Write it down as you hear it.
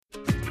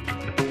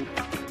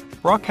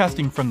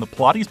Broadcasting from the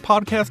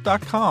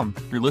PilatesPodcast.com,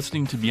 you're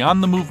listening to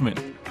Beyond the Movement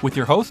with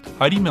your host,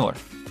 Heidi Miller.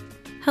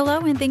 Hello,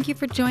 and thank you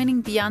for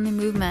joining Beyond the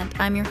Movement.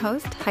 I'm your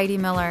host, Heidi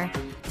Miller.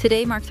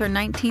 Today marks our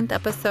 19th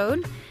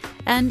episode,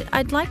 and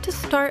I'd like to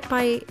start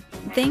by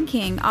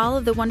thanking all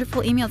of the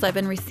wonderful emails I've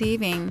been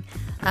receiving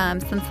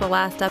since the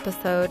last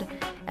episode.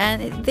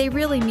 And they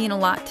really mean a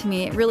lot to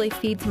me. It really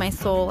feeds my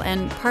soul.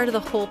 And part of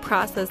the whole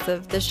process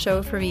of this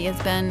show for me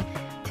has been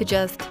to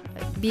just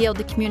be able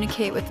to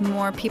communicate with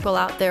more people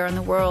out there in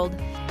the world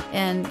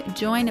and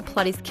join a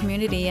Pilates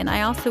community. And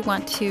I also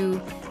want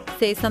to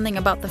say something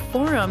about the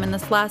forum. In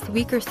this last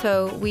week or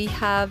so, we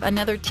have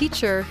another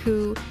teacher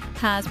who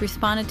has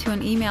responded to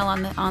an email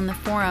on the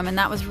forum, and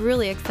that was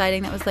really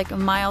exciting. That was like a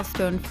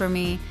milestone for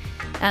me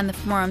and the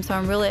forum. So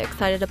I'm really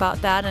excited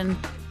about that, and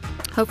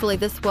hopefully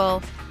this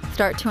will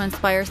start to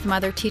inspire some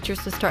other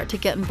teachers to start to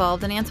get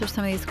involved and answer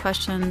some of these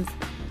questions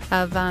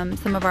of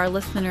some of our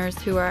listeners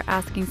who are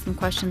asking some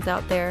questions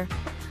out there.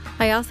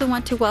 I also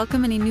want to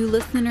welcome any new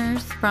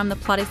listeners from the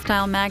Pilates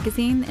Style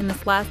magazine. In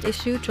this last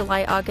issue,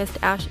 July-August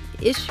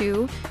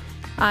issue,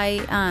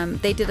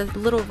 they did a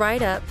little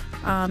write-up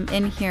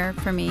in here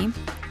for me,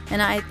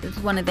 and I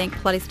just want to thank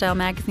Pilates Style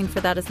magazine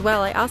for that as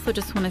well. I also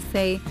just want to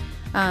say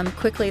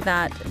quickly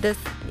that this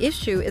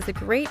issue is a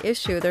great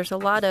issue. There's a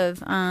lot of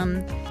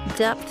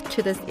depth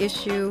to this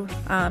issue,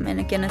 and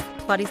again, it's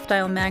Pilates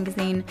Style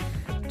magazine,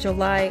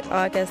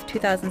 July-August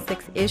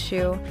 2006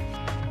 issue.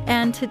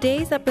 And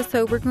today's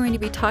episode, we're going to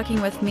be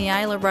talking with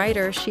Miaela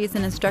Ryder. She's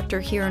an instructor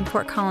here in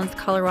Fort Collins,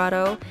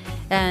 Colorado,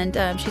 and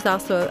she's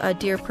also a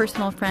dear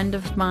personal friend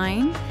of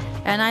mine,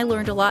 and I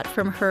learned a lot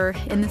from her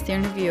in this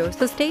interview.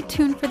 So stay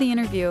tuned for the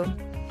interview.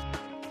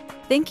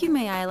 Thank you,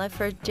 Miaela,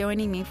 for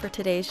joining me for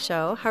today's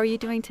show. How are you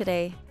doing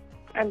today?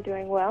 I'm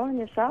doing well, and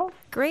yourself?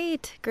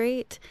 Great.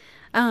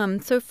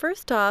 So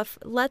first off,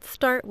 let's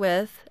start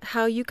with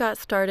how you got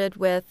started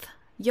with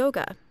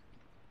yoga.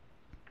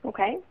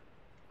 Okay.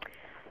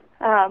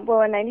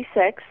 Well, in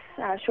 '96,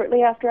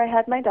 shortly after I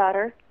had my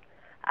daughter,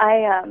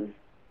 I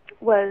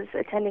was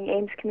attending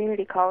Ames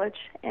Community College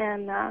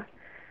and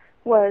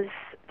was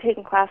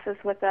taking classes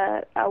with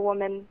a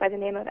woman by the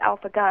name of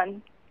Alpha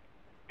Gunn.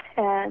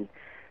 And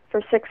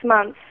for 6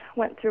 months,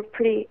 went through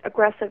pretty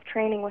aggressive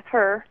training with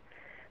her.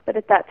 But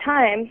at that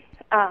time,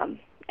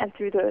 and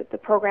through the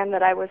program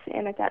that I was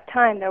in at that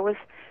time, there was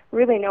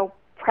really no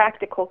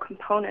practical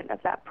component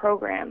of that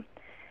program.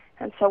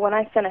 And so when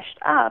I finished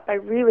up, I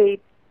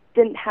really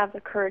didn't have the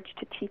courage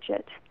to teach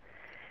it.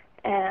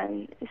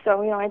 And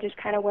so, I just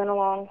kind of went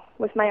along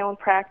with my own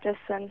practice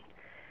and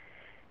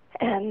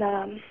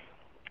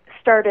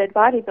started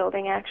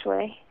bodybuilding,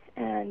 actually,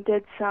 and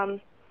did some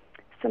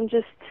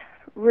just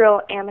real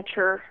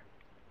amateur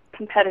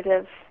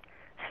competitive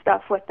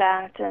stuff with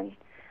that, and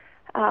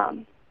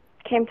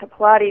came to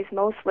Pilates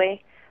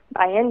mostly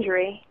by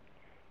injury,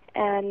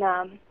 and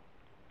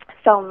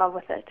fell in love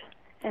with it.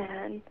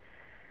 And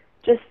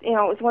just, it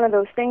was one of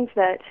those things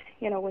that,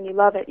 when you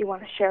love it, you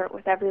want to share it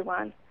with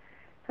everyone.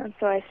 And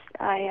so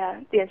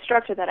I the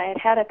instructor that I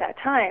had at that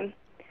time,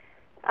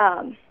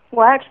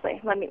 well,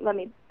 actually, let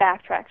me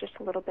backtrack just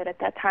a little bit. At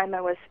that time, I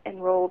was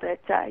enrolled at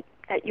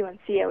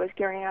UNC. I was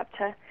gearing up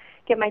to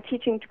get my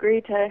teaching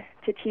degree to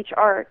teach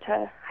art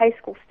to high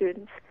school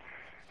students.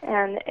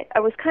 And I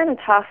was kind of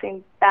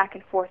tossing back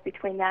and forth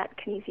between that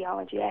and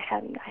kinesiology. I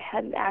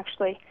hadn't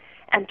actually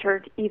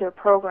entered either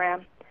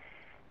program.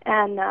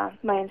 And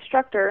my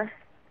instructor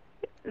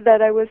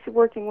that I was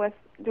working with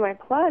doing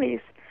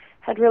Pilates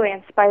had really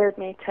inspired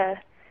me to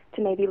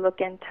maybe look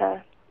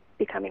into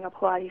becoming a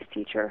Pilates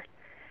teacher.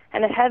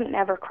 And it hadn't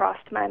ever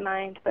crossed my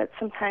mind, but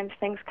sometimes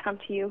things come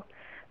to you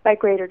by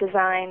greater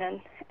design,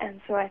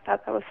 and so I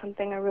thought that was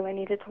something I really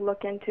needed to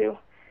look into.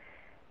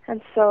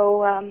 And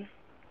so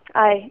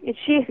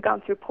she had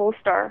gone through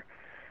Polestar,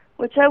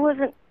 which I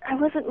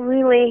wasn't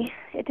really,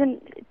 it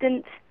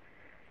didn't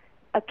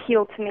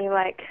appeal to me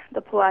like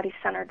the Pilates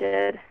Center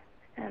did.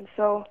 And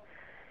so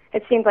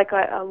it seemed like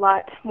a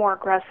lot more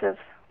aggressive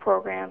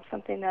program,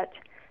 something that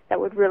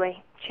would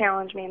really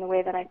challenge me in the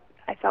way that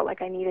I felt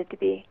like I needed to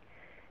be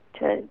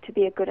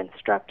a good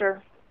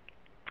instructor.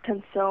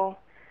 And so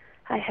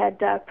I had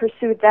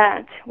pursued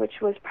that,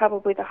 which was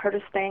probably the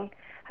hardest thing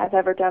I've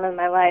ever done in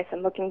my life.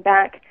 And looking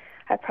back,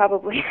 I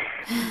probably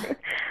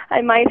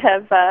I might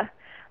have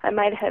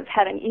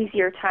had an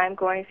easier time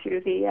going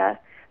through the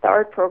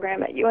art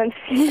program at UNC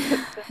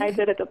than I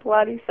did at the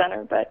Pilates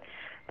Center.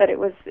 But it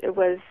was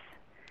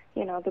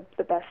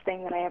the best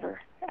thing that I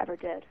ever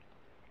did.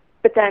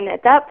 But then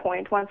at that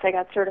point, once I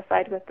got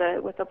certified with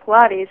the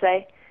Pilates,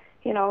 I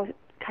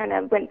kind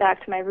of went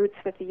back to my roots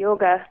with the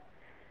yoga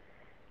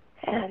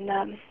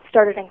and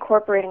started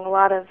incorporating a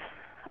lot of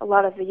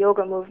the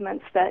yoga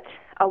movements that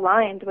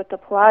aligned with the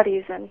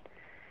Pilates, and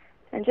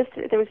just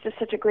there was just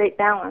such a great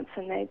balance,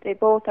 and they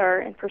both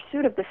are in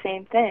pursuit of the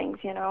same things,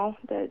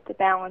 the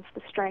balance,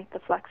 the strength, the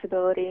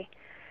flexibility.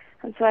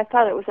 And so I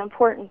thought it was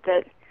important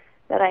that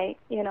I,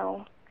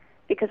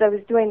 because I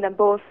was doing them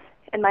both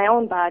in my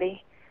own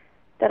body,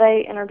 that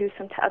I introduced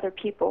them to other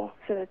people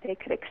so that they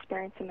could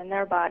experience them in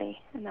their body.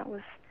 And that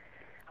was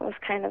that's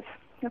kind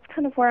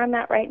of where I'm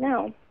at right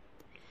now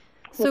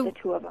with So the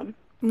two of them.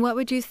 what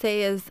would you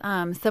say is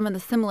some of the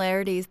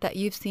similarities that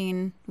you've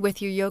seen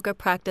with your yoga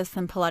practice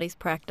and Pilates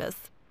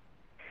practice?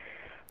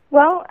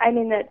 Well, I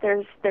mean that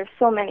there's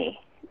so many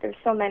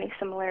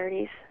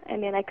similarities. I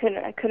mean, I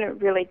couldn't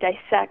really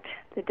dissect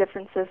the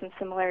differences and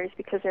similarities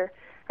because there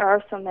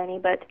are so many,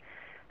 but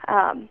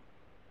I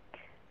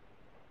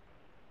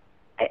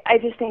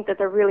just think that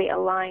they're really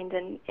aligned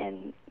and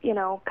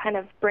kind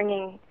of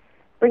bringing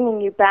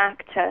you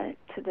back to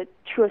the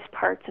truest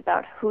parts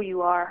about who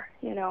you are,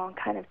 and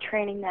kind of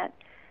training that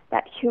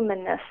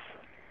humanness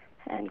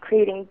and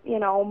creating,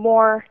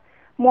 more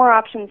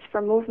options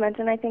for movement.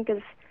 And I think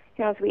as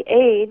we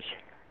age,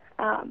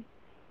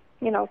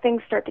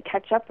 things start to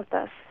catch up with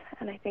us.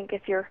 And I think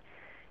if you're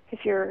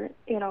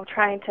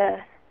trying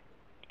to,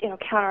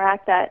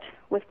 counteract that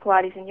with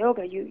Pilates and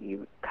yoga,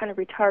 you kind of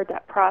retard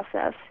that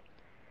process.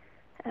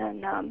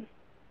 And,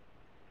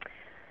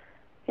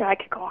 I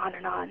could go on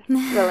and on,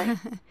 really.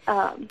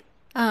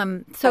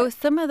 So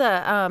some of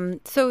the,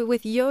 so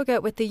with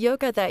the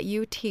yoga that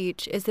you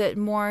teach, is it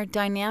more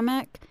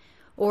dynamic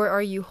or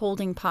are you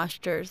holding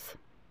postures?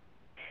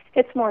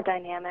 It's more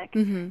dynamic.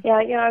 Mm-hmm.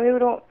 Yeah, we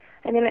don't,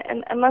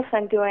 unless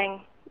I'm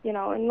doing,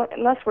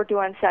 unless we're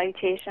doing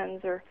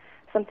salutations or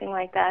something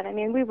like that,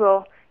 we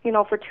will,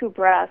 for 2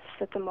 breaths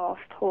at the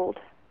most hold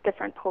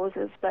different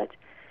poses, but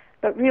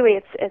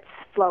really it's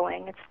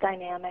flowing, it's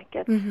dynamic,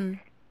 it's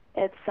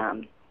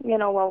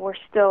while we're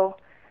still,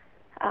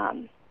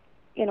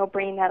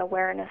 bringing that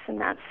awareness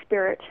and that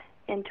spirit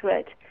into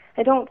it.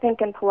 I don't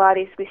think in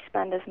Pilates we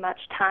spend as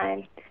much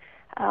time,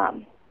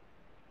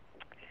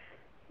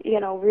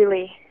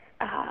 really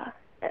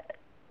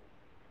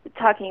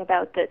talking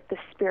about the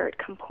spirit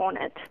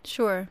component.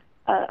 Sure.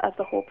 Of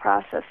the whole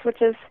process,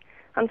 which is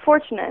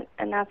unfortunate,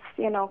 and that's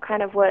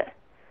kind of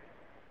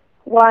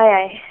why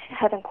I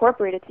have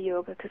incorporated the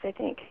yoga, because I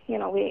think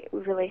we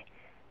really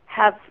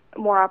have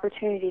more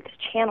opportunity to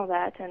channel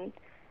that, and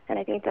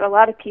I think that a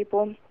lot of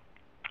people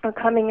are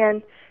coming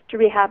in to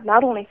rehab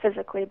not only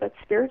physically but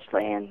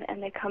spiritually,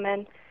 and they come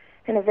in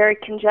a very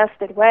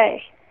congested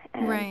way,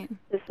 and right.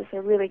 This is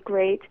a really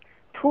great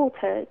tool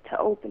to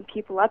open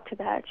people up to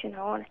that, and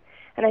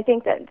I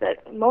think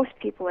that most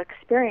people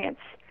experience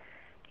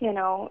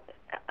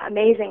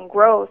amazing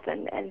growth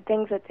and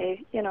things that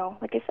they,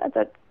 like I said,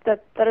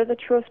 that are the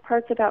truest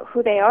parts about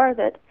who they are,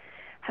 that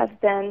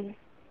have been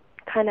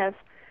kind of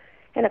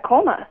in a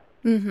coma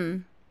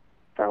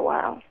for a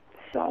while.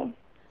 So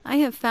I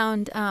have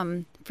found,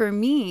 for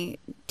me,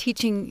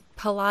 teaching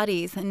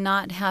Pilates and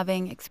not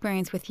having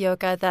experience with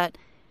yoga, that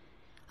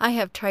I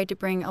have tried to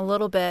bring a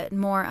little bit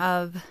more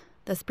of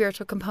the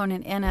spiritual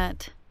component in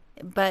it.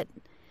 But,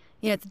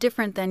 it's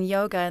different than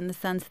yoga in the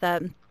sense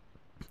that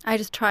I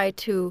just try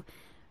to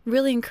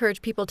really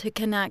encourage people to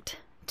connect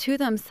to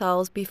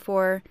themselves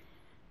before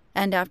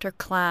and after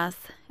class.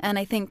 And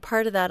I think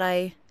part of that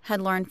I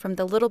had learned from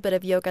the little bit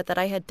of yoga that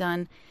I had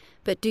done.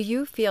 But do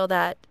you feel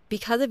that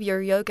because of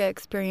your yoga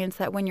experience,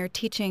 that when you're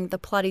teaching the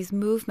Pilates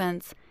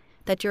movements,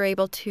 that you're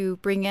able to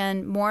bring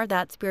in more of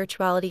that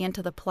spirituality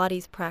into the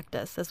Pilates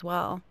practice as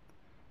well?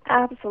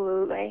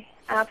 Absolutely.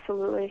 For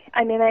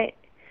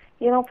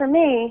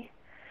me,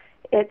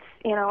 it's,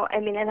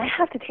 and I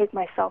have to take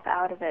myself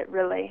out of it,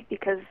 really,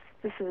 because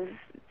this is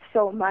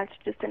so much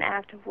just an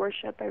act of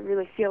worship. I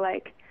really feel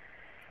like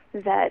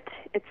that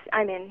it's,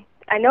 I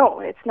know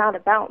it's not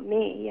about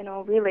me,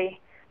 really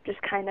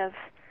just kind of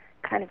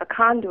a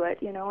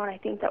conduit, and I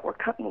think that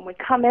when we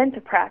come into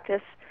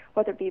practice,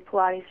 whether it be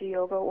Pilates or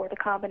yoga or the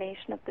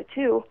combination of the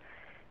two,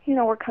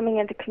 we're coming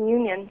into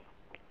communion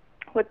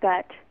with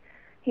that,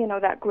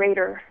 that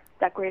greater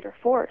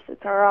force.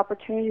 It's our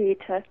opportunity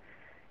to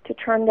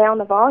turn down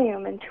the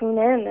volume and tune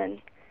in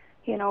and,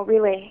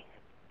 really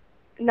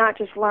not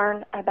just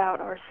learn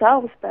about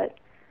ourselves, but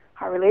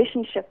our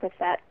relationship with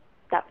that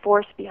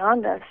force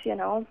beyond us,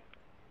 It's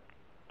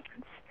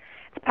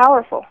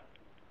powerful.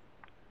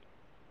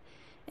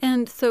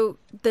 And so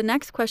the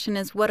next question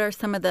is, what are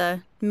some of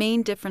the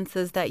main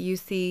differences that you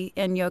see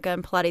in yoga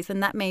and Pilates?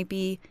 And that may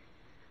be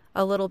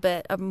a little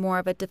bit more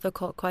of a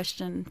difficult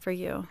question for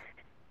you.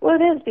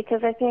 Well, it is,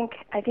 because I think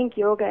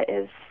yoga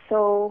is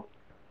so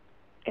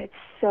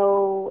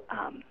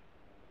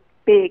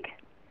big.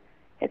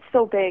 It's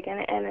so big,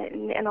 and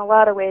in a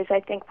lot of ways,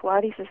 I think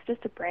Pilates is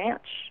just a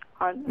branch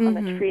on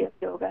the tree of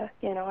yoga.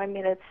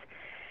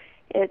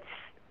 It's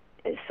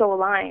so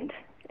aligned.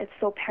 It's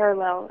so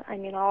parallel.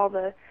 All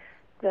the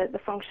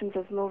functions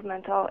of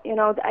movement.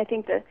 I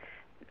think that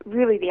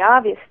really the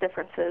obvious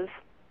differences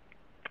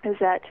is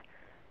that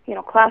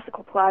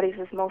classical Pilates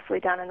is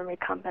mostly done in a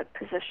recumbent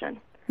position,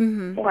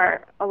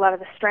 where a lot of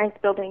the strength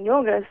building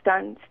yoga is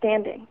done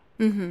standing.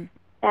 And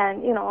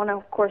and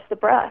of course the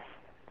breath.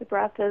 The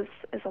breath is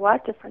a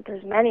lot different.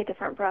 There's many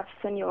different breaths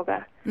in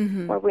yoga,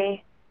 where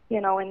we,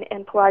 in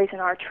Pilates in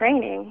our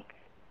training,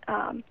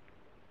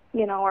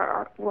 we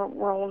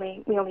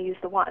only use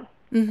the one.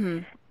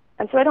 And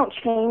so I don't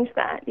change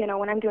that.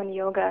 When I'm doing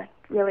yoga,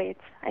 really,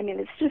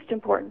 it's just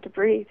important to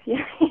breathe.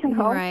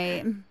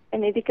 Right. I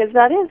mean, because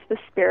that is the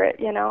spirit,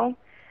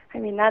 I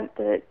mean, that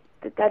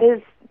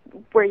is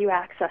where you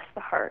access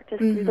the heart, is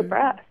through the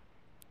breath.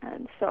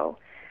 And so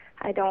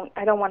I don't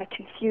want to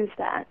confuse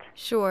that.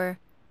 Sure.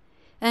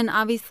 And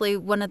obviously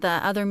one of the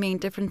other main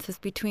differences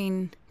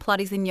between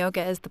Pilates and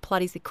yoga is the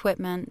Pilates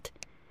equipment.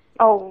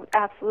 Oh,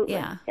 absolutely.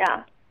 Yeah.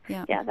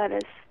 Yeah, that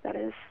is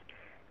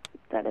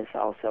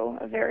also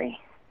a very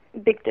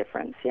big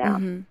difference, yeah.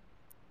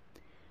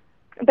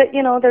 But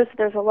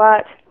there's a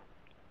lot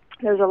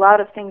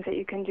of things that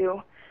you can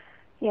do,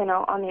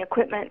 on the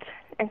equipment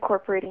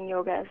incorporating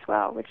yoga as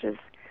well, which is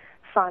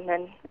fun,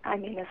 and I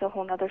mean, it's a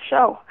whole nother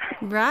show.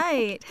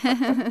 Right.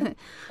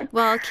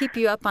 Well, I'll keep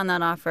you up on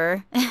that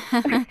offer.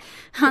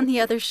 On the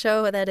other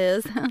show, that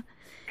is.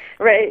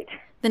 Right.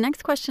 The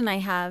next question I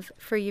have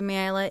for you,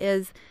 Mihaela,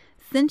 is,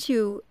 since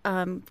you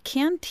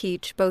can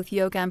teach both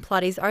yoga and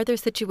Pilates, are there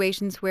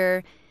situations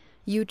where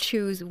you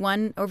choose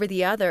one over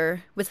the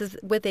other with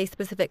a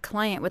specific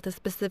client, with a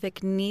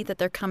specific need that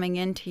they're coming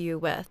into you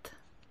with?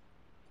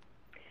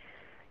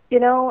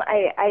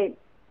 I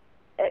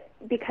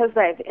because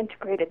I've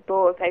integrated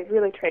both, I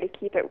really try to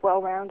keep it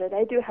well-rounded.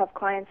 I do have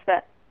clients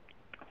that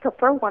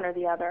prefer one or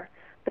the other,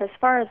 but as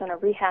far as in a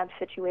rehab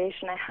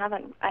situation,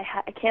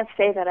 I can't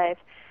say that I've,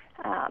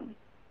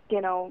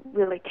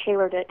 really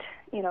tailored it,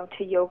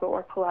 to yoga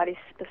or Pilates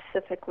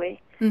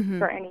specifically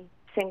for any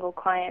single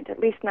client, at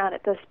least not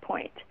at this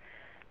point.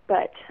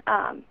 But,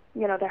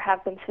 there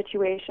have been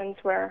situations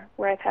where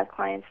I've had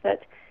clients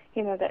that,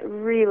 that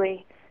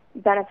really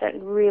benefit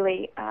and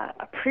really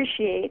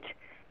appreciate,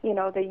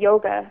 the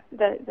yoga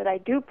that I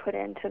do put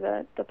into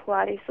the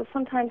Pilates. So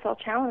sometimes I'll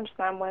challenge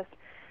them with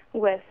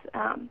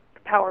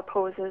power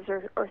poses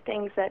or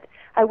things that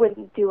I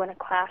wouldn't do in a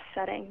class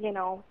setting,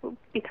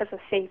 because of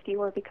safety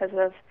or because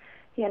of,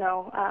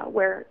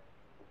 where,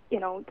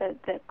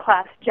 the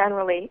class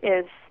generally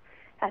is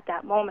at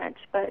that moment.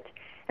 But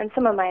in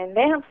some of my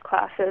advanced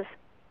classes,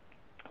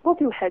 we'll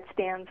do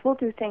headstands. We'll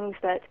do things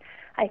that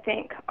I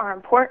think are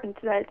important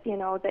that,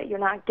 that you're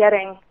not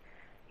getting,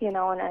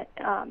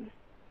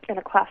 in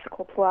a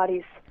classical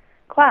Pilates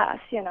class.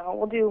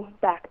 We'll do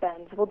back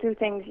bends. We'll do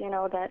things,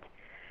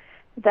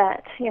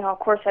 that of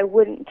course I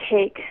wouldn't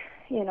take,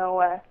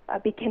 a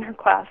beginner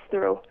class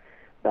through.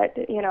 But,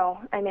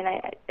 I mean,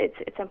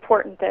 it's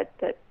important that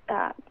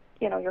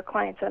your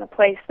client's in a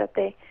place that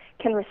they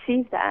can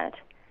receive that.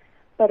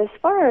 But as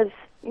far as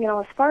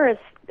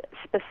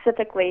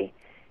specifically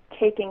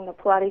taking the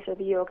Pilates or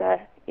the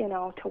yoga,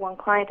 to one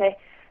client, I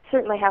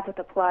certainly have with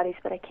the Pilates,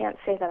 but I can't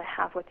say that I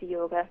have with the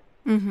yoga.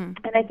 And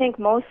I think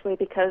mostly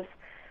because,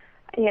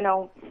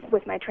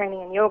 with my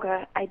training in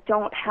yoga, I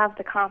don't have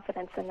the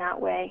confidence in that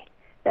way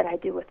that I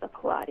do with the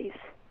Pilates.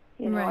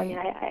 Right. I mean,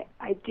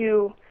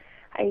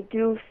 I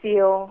do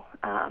feel,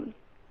 I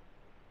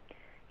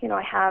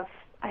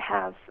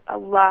have a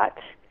lot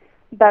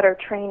better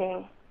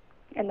training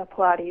in the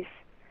Pilates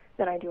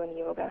than I do in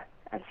yoga,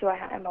 and so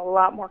I'm a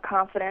lot more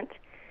confident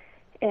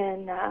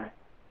in,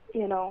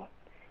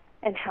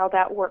 and how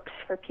that works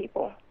for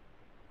people.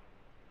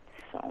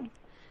 So.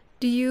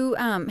 Do you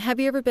have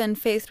you ever been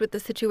faced with the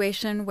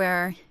situation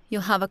where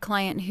you'll have a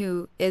client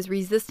who is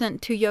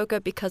resistant to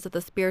yoga because of the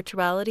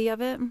spirituality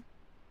of it?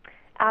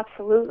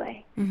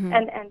 Absolutely,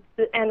 and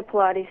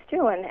Pilates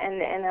too,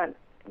 and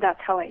that's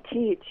how I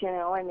teach.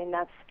 I mean,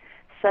 that's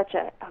such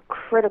a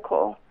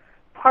critical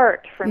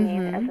part for me.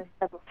 As I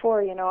said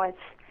before, it's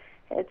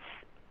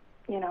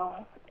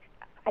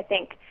I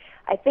think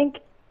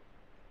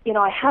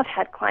I have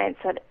had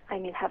clients that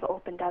have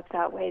opened up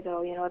that way,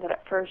 though. That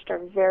at first are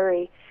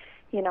very,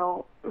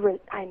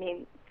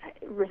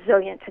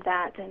 resilient to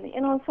that, and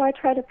so I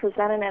try to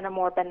present it in a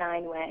more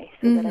benign way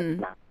so that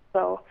it's not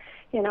so,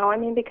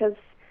 because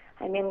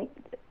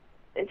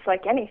it's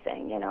like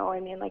anything,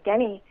 like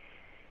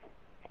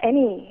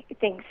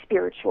anything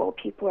spiritual,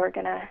 people are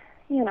gonna,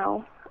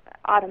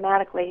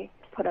 automatically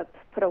put up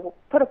a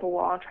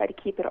wall and try to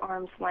keep it at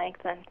arm's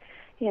length, and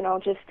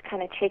just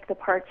kind of take the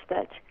parts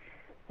that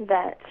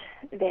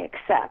they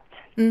accept,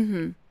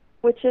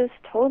 which is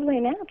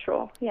totally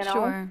natural,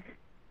 Sure.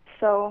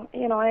 So,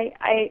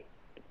 I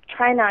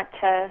try not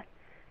to,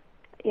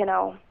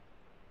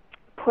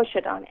 push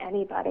it on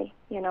anybody,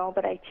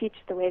 but I teach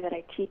the way that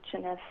I teach,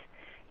 and if,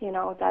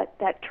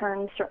 that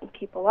turns certain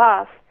people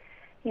off,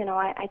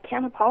 I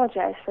can't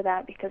apologize for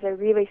that, because I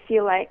really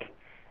feel like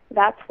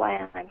that's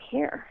why I'm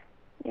here,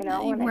 and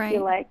Right. I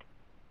feel like,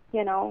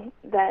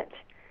 that,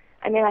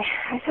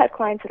 I've had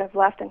clients that have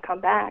left and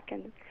come back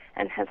and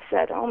have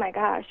said, oh my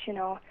gosh,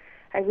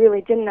 I really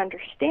didn't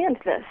understand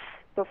this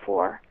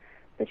before,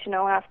 but,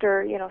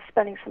 after,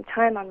 spending some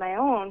time on my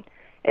own,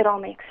 it all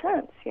makes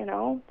sense,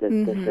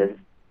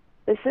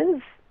 This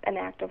is an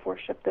act of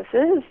worship. This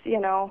is,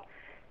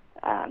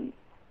 I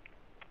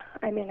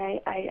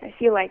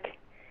feel like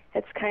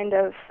it's kind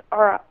of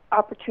our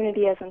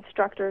opportunity as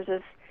instructors,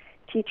 as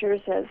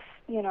teachers, as,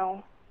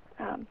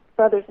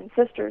 brothers and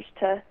sisters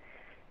to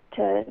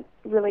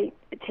really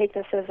take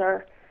this as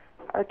our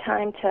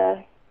time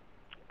to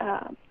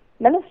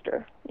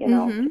minister,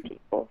 to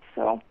people.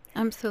 So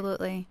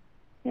Absolutely.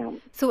 Yeah.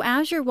 So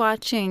as you're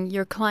watching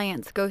your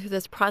clients go through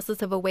this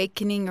process of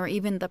awakening or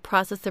even the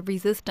process of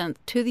resistance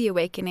to the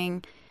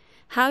awakening,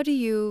 how do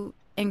you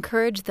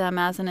encourage them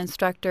as an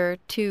instructor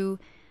to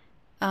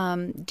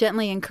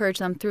gently encourage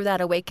them through that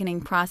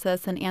awakening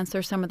process and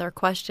answer some of their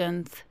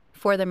questions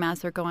for them as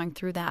they're going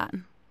through that?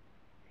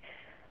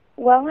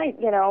 Well,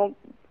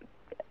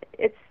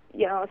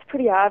 it's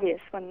pretty obvious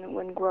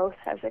when growth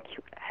has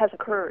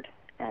occurred,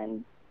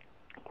 and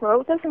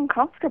growth is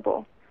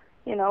uncomfortable.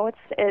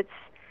 It's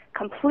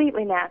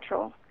completely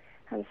natural,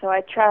 and so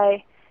I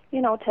try,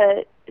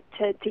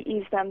 to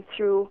ease them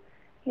through,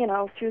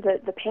 through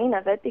the pain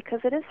of it,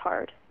 because it is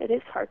hard. It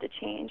is hard to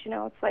change.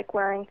 It's like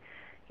wearing,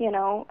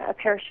 a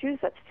pair of shoes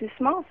that's too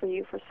small for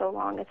you for so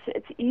long.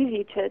 It's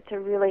easy to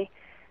really,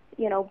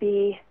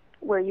 be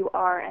where you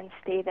are and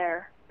stay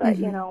there. But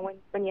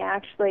when you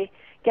actually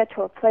get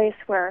to a place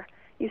where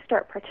you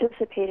start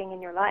participating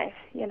in your life,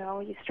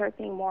 you start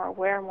being more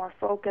aware, more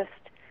focused,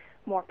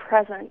 more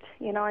present.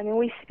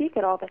 We speak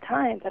it all the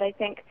time, but I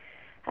think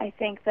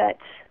that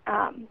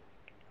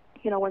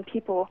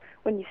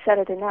when you said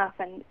it enough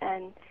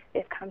and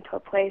they've come to a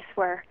place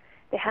where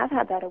they have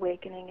had that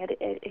awakening,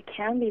 it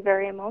can be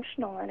very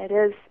emotional, and it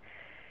is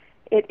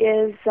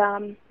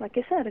like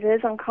I said, it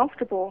is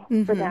uncomfortable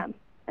for them,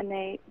 and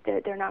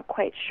they're not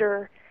quite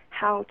sure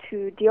how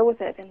to deal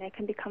with it, and they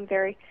can become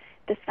very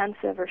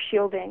defensive or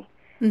shielding.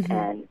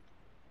 And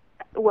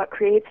what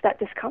creates that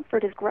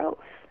discomfort is growth,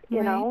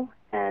 you know.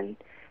 And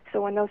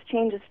so when those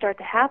changes start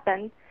to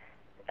happen,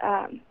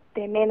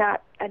 they may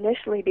not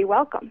initially be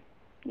welcome,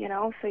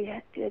 So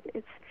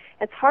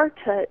it's hard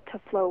to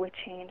flow with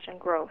change and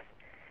growth.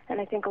 And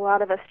I think a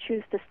lot of us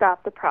choose to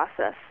stop the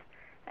process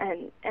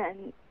and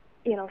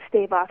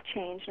stave off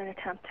change in an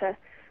attempt to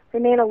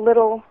remain a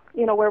little,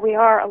 where we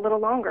are a little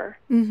longer.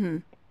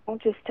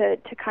 Just to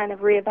kind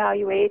of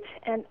reevaluate,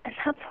 and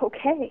that's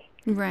okay.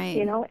 Right.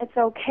 It's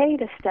okay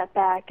to step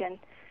back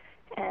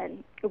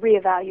and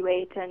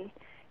reevaluate and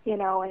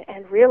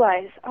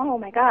realize, oh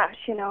my gosh,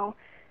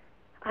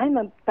 I'm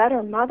a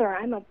better mother,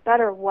 I'm a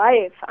better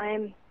wife,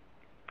 I'm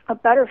a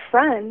better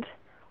friend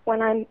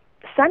when I'm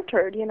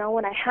centered,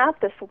 when I have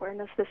this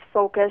awareness, this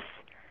focus.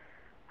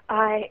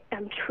 I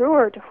am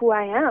truer to who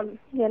I am,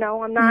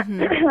 I'm not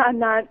I'm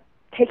not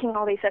taking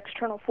all these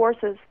external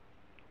forces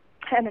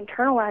and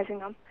internalizing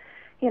them,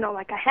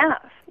 like I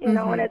have,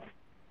 and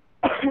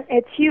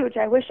it's huge.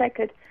 I wish I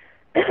could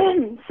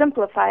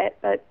simplify it,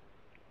 but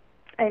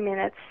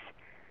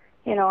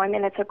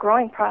it's a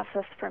growing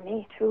process for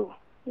me too,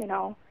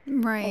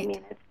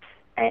 Right.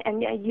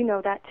 And you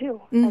know that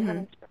too, as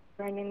an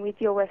instructor. We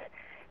deal with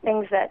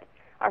things that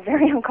are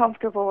very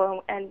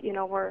uncomfortable, and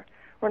we're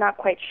not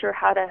quite sure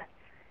how to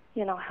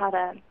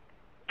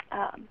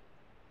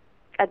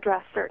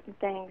address certain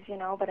things,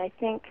 but I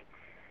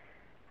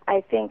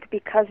think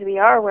because we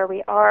are where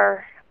we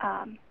are,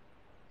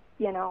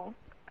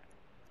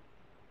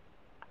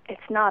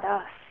 it's not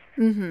us.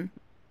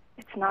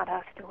 It's not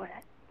us doing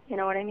it. You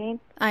know what I mean?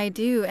 I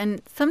do.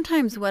 And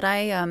sometimes what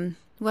I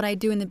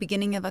do in the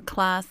beginning of a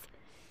class,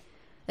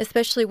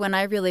 especially when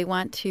I really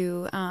want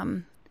to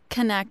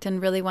connect and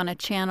really want to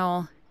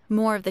channel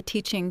more of the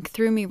teaching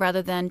through me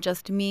rather than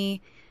just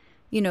me,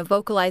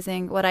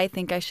 vocalizing what I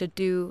think I should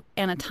do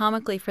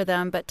anatomically for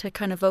them, but to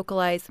kind of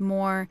vocalize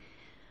more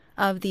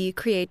of the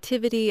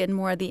creativity and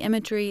more of the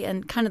imagery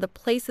and kind of the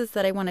places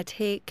that I want to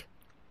take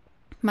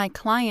my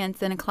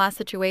clients in a class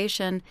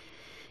situation,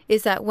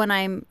 is that when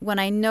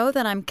I know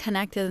that I'm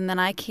connected and then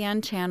I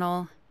can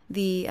channel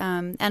the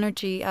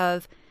energy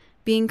of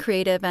being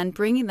creative and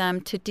bringing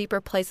them to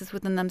deeper places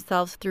within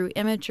themselves through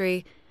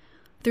imagery,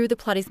 through the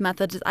Pilates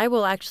methods, I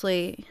will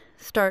actually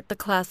start the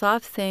class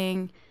off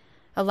saying,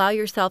 allow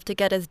yourself to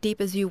get as deep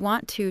as you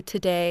want to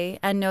today,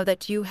 and know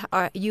that you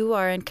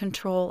are in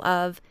control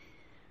of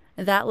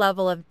that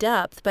level of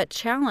depth, but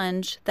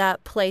challenge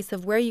that place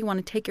of where you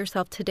want to take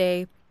yourself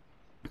today,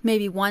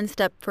 maybe one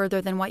step further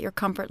than what your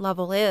comfort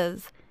level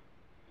is.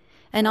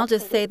 And I'll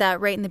just say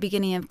that right in the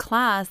beginning of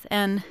class,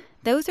 and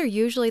those are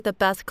usually the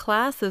best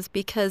classes,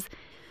 because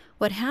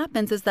what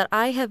happens is that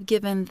I have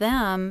given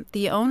them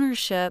the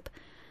ownership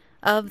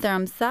of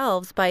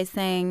themselves by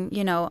saying,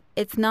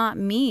 it's not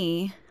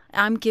me,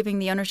 I'm giving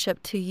the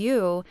ownership to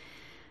you,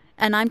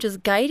 and I'm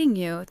just guiding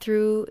you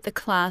through the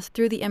class,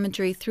 through the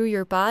imagery, through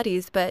your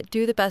bodies, but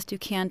do the best you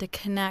can to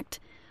connect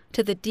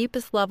to the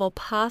deepest level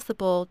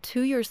possible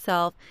to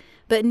yourself,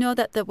 but know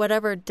that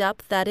whatever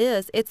depth that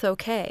is, it's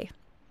okay.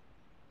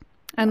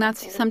 And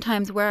that's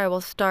sometimes where I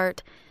will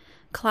start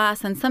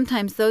class, and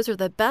sometimes those are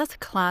the best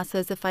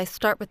classes if I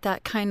start with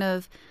that kind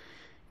of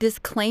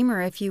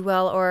disclaimer, if you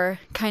will, or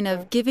kind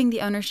of giving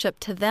the ownership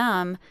to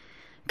them.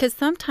 Because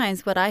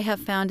sometimes what I have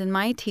found in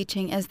my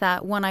teaching is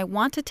that when I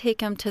want to take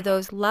them to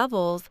those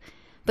levels,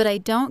 but I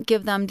don't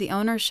give them the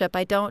ownership,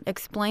 I don't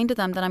explain to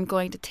them that I'm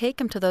going to take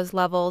them to those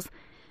levels,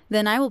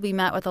 then I will be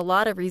met with a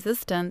lot of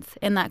resistance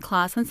in that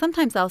class. And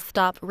sometimes I'll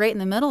stop right in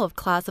the middle of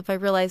class if I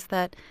realize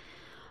that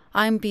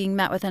I'm being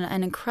met with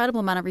an incredible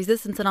amount of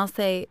resistance, and I'll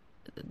say,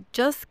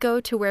 just go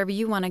to wherever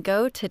you want to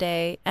go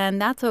today,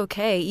 and that's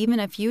okay. Even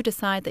if you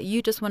decide that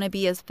you just want to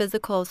be as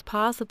physical as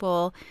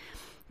possible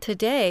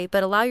today,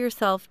 but allow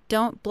yourself,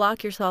 don't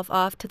block yourself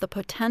off to the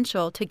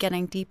potential to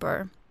getting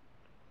deeper.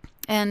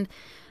 And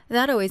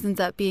that always ends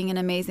up being an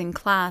amazing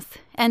class.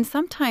 And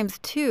sometimes,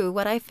 too,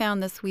 what I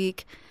found this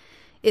week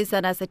is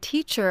that as a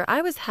teacher,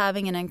 I was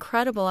having an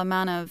incredible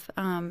amount of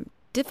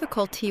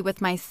difficulty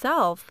with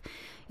myself,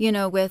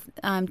 with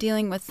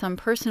dealing with some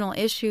personal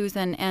issues.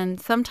 And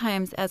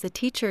sometimes as a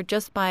teacher,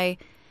 just by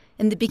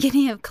in the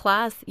beginning of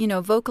class,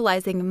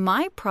 vocalizing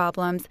my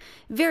problems,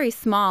 very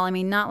small. I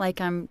mean, not like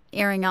I'm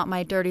airing out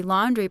my dirty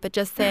laundry, but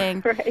just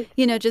saying, right.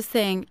 Just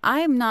saying,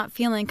 I'm not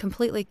feeling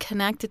completely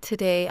connected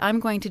today.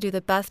 I'm going to do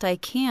the best I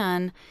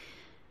can.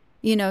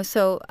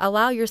 So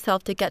allow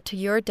yourself to get to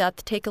your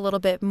depth, take a little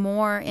bit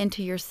more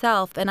into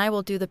yourself, and I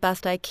will do the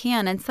best I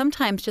can. And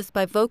sometimes just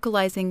by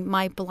vocalizing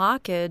my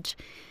blockage,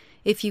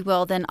 if you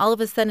will, then all of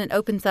a sudden it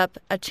opens up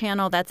a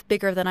channel that's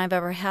bigger than I've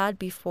ever had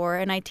before,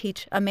 and I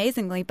teach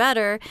amazingly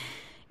better.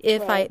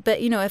 If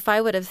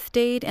I would have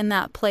stayed in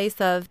that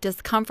place of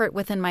discomfort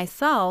within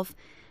myself,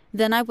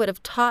 then I would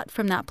have taught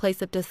from that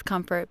place of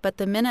discomfort. But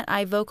the minute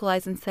I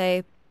vocalize and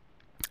say,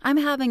 I'm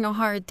having a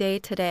hard day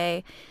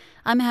today,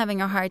 I'm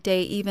having a hard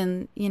day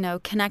even,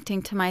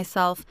 connecting to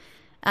myself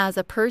as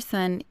a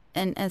person,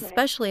 and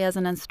especially as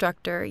an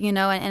instructor,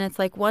 and it's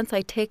like once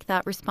I take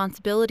that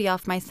responsibility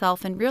off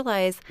myself and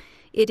realize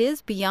it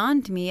is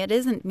beyond me, it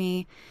isn't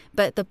me,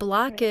 but the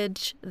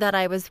blockage that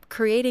I was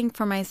creating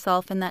for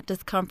myself in that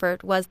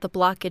discomfort was the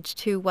blockage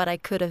to what I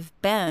could have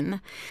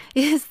been.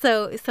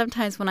 So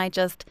sometimes when I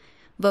just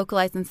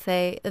vocalize and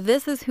say,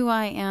 this is who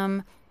I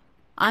am,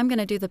 I'm going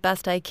to do the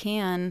best I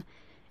can,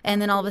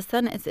 and then all of a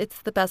sudden it's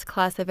the best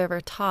class I've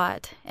ever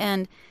taught.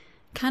 And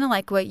kind of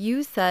like what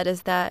you said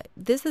is that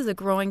this is a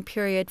growing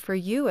period for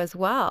you as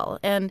well.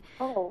 And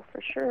oh,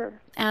 for sure.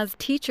 As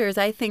teachers,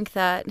 I think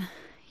that,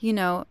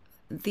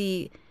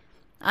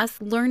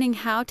 us learning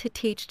how to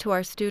teach to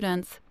our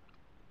students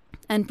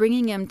and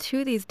bringing them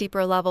to these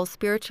deeper levels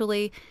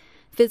spiritually,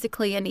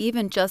 physically, and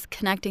even just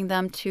connecting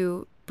them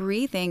to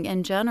breathing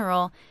in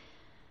general,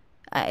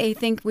 I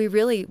think we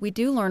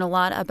do learn a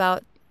lot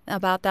about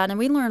that, and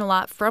we learn a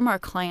lot from our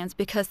clients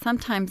because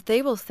sometimes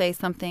they will say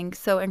something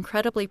so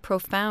incredibly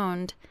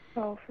profound.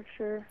 Oh, for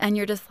sure. And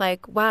you're just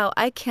like, wow,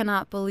 I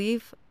cannot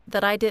believe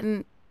that I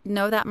didn't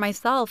know that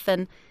myself.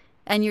 And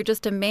you're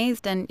just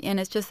amazed, and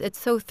it's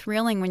so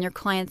thrilling when your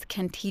clients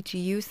can teach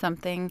you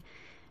something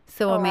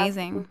so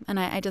amazing. Absolutely. And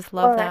I just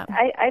love that.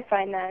 I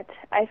find that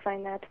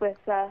with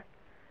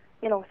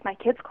with my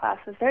kids'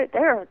 classes, they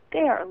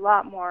are a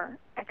lot more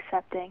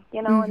accepting,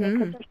 because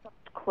they're so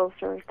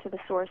closer to the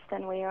source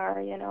than we are,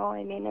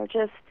 I mean, they're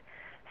just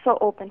so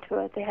open to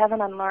it. They haven't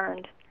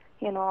unlearned,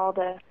 all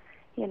the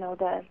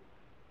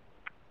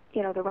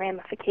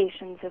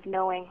ramifications of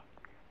knowing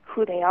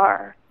who they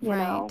are, you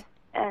know,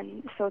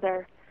 and so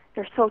they're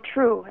so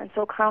true and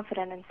so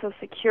confident and so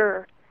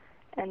secure,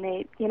 and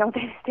they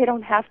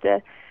don't have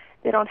to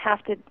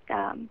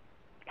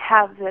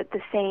have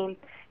the same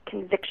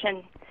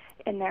conviction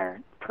in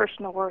their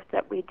personal worth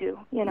that we do,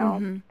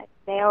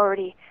 They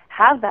already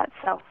have that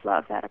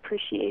self-love, that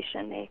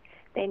appreciation.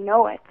 They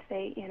know it.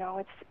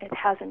 It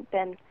hasn't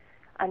been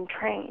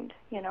untrained,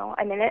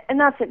 I mean, and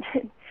that's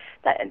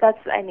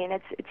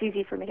it's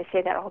easy for me to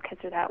say that all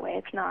kids are that way.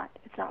 It's not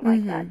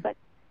like that. But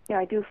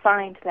I do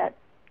find that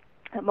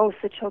most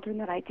of the children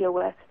that I deal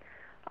with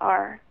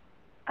are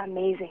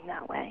amazing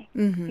that way.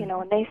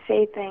 And they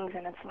say things,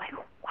 and it's like,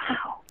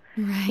 wow,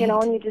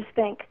 and you just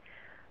think,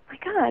 my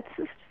God, it's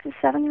just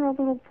a 7-year-old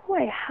little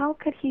boy. How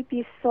could he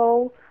be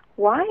so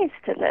wise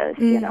to this?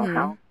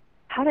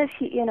 How does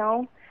he?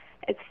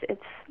 It's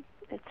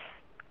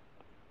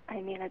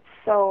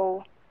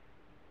so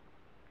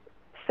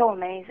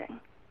amazing.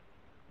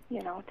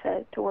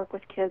 To work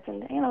with kids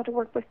and to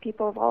work with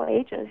people of all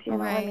ages.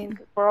 I mean,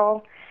 we're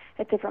all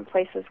at different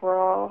places. We're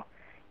all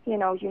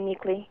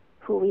uniquely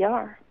who we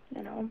are.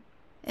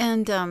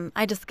 And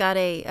I just got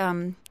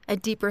a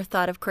deeper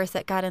thought, of course,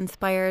 that got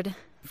inspired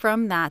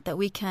from that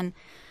we can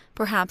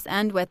perhaps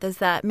end with, is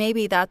that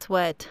maybe that's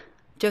what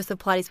Joseph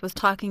Pilates was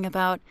talking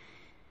about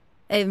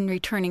in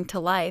returning to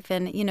life.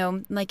 And,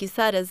 like you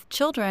said, as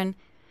children,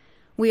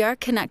 we are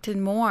connected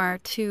more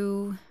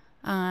to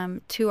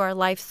our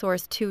life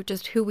source, to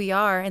just who we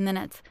are. And then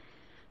it's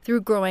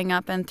through growing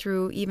up and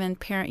through even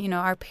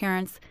our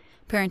parents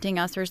parenting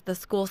us, or the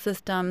school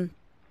system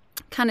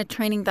kind of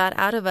training that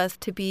out of us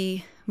to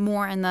be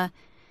more in the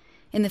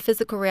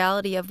physical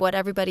reality of what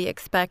everybody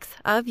expects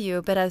of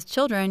you. But as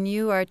children,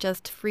 you are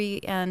just free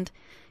and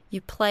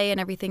you play and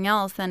everything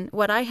else. And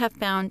what I have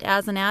found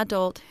as an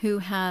adult who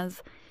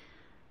has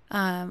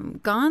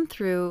gone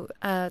through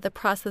the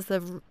process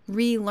of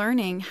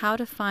relearning how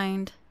to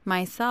find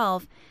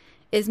myself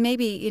is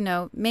maybe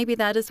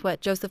that is what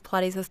Joseph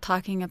Pilates is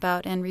talking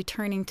about, and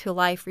returning to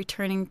life,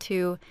 returning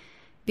to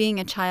being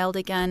a child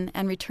again,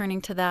 and returning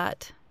to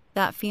that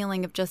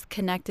feeling of just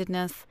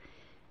connectedness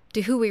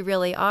to who we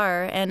really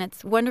are. And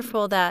it's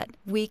wonderful that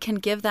we can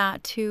give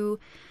that to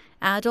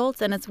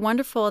adults. And it's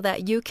wonderful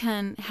that you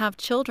can have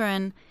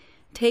children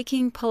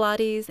taking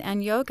Pilates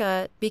and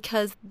yoga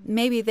because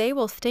maybe they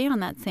will stay on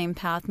that same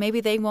path. Maybe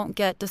they won't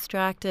get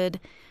distracted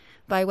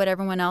by what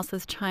everyone else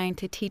is trying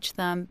to teach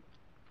them.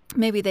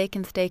 Maybe they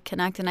can stay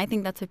connected. And I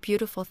think that's a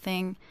beautiful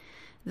thing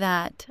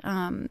that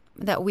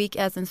that we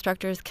as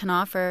instructors can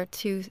offer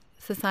to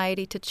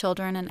society, to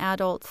children and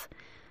adults.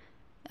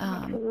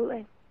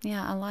 Absolutely.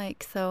 Yeah,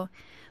 alike. So,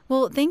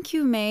 well, thank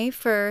you, May,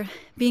 for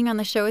being on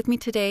the show with me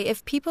today.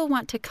 If people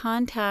want to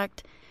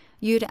contact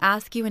you to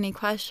ask you any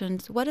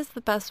questions, what is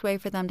the best way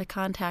for them to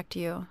contact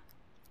you?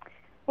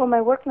 Well,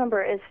 my work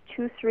number is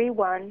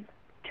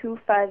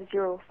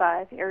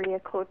 231-2505, area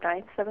code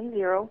 970.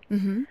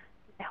 Mm-hmm.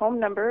 My home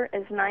number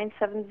is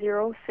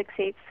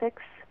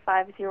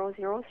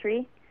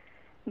 970-686-5003.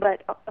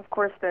 But, of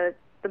course, the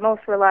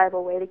most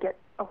reliable way to get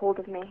a hold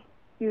of me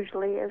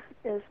usually is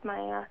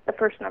my the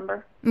first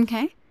number.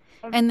 Okay.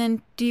 And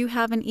then do you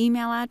have an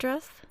email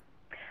address?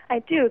 I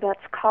do.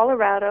 That's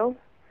Colorado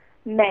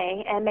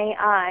May,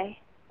 M-A-I,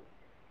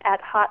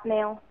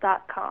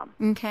 @hotmail.com.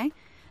 Okay.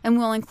 And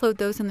we'll include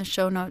those in the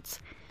show notes.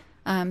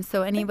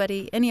 So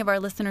any of our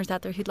listeners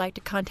out there who'd like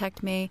to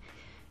contact May,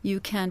 you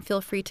can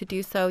feel free to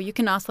do so. You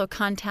can also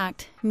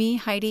contact me,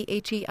 Heidi,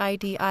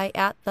 Heidi,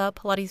 at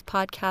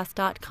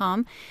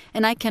thepilatespodcast.com.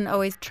 And I can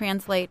always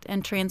translate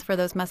and transfer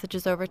those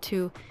messages over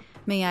to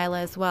May Isla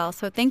as well.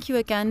 So thank you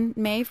again,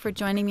 May, for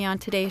joining me on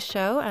today's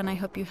show, and I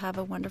hope you have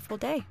a wonderful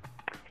day.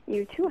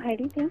 You too,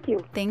 Heidi. Thank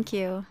you. Thank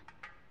you.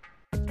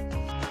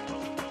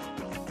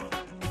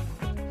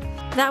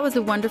 That was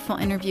a wonderful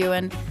interview,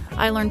 and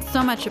I learned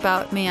so much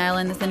about May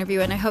Isla in this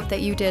interview, and I hope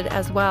that you did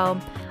as well.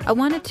 I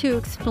wanted to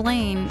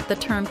explain the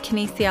term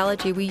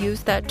kinesiology. We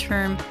used that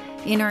term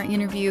in our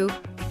interview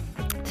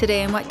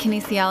today, and what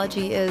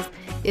kinesiology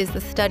is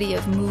the study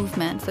of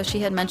movement. So she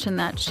had mentioned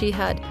that she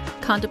had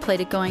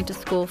contemplated going to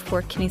school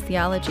for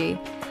kinesiology.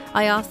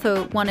 I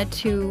also wanted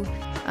to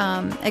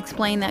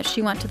explain that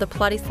she went to the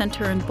Pilates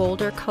Center in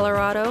Boulder,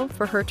 Colorado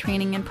for her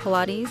training in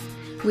Pilates.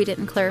 We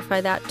didn't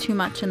clarify that too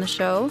much in the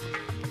show.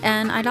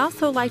 And I'd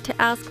also like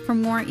to ask for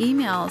more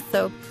emails.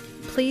 So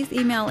please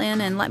email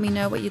in and let me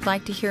know what you'd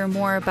like to hear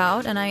more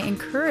about. And I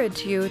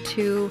encourage you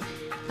to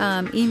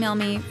email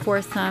me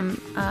for some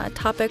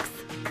topics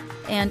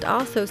and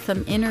also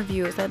some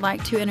interviews. I'd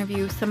like to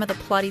interview some of the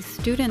Pilates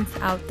students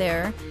out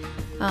there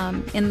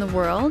in the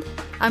world.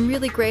 I'm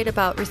really great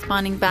about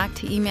responding back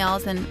to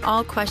emails, and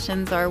all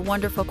questions are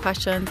wonderful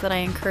questions that I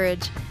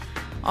encourage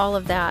all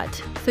of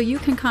that. So you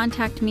can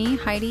contact me,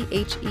 Heidi,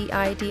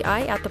 Heidi,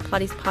 at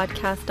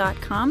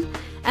thepilatespodcast.com,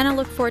 and I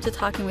look forward to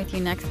talking with you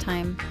next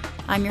time.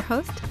 I'm your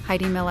host,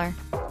 Heidi Miller.